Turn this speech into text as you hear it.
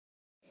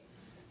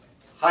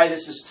Hi,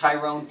 this is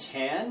Tyrone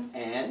Tann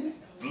and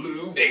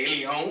BLOOB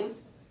Daily Home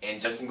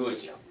and Justin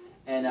Galluccio.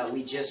 And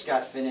we just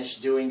got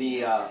finished doing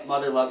the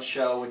Mother Love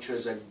show, which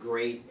was a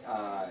great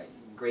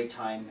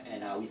time.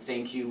 And we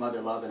thank you,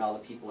 Mother Love, and all the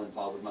people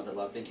involved with Mother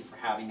Love. Thank you for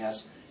having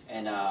us.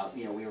 And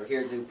you know, we were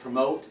here to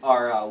promote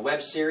our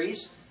web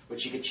series,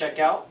 which you can check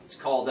out. It's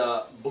called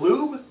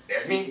BLOOB.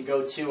 That's me. You can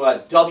go to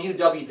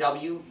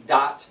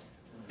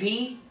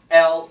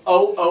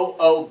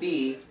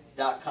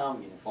www.bloob.com.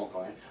 I'm getting a phone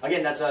call. Right?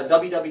 Again, that's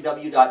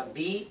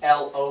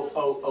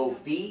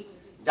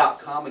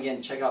www.bloob.com.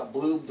 Again, check out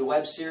BLOOB, the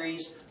web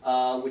series,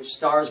 which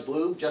stars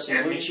BLOOB,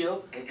 Justin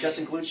Galluccio,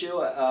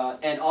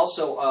 and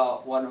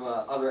also one of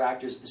other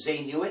actors,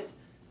 Zane Hewitt,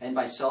 and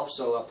myself.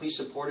 So please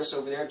support us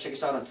over there. Check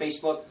us out on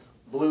Facebook,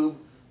 BLOOB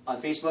on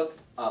Facebook,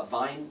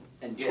 Vine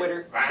and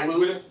Twitter,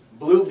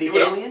 BLOOB the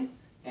Alien.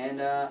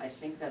 And I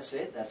think that's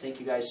it. Thank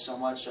you guys so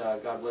much.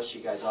 God bless you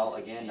guys all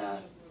again.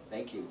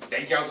 Thank you.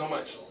 Thank y'all so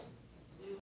much.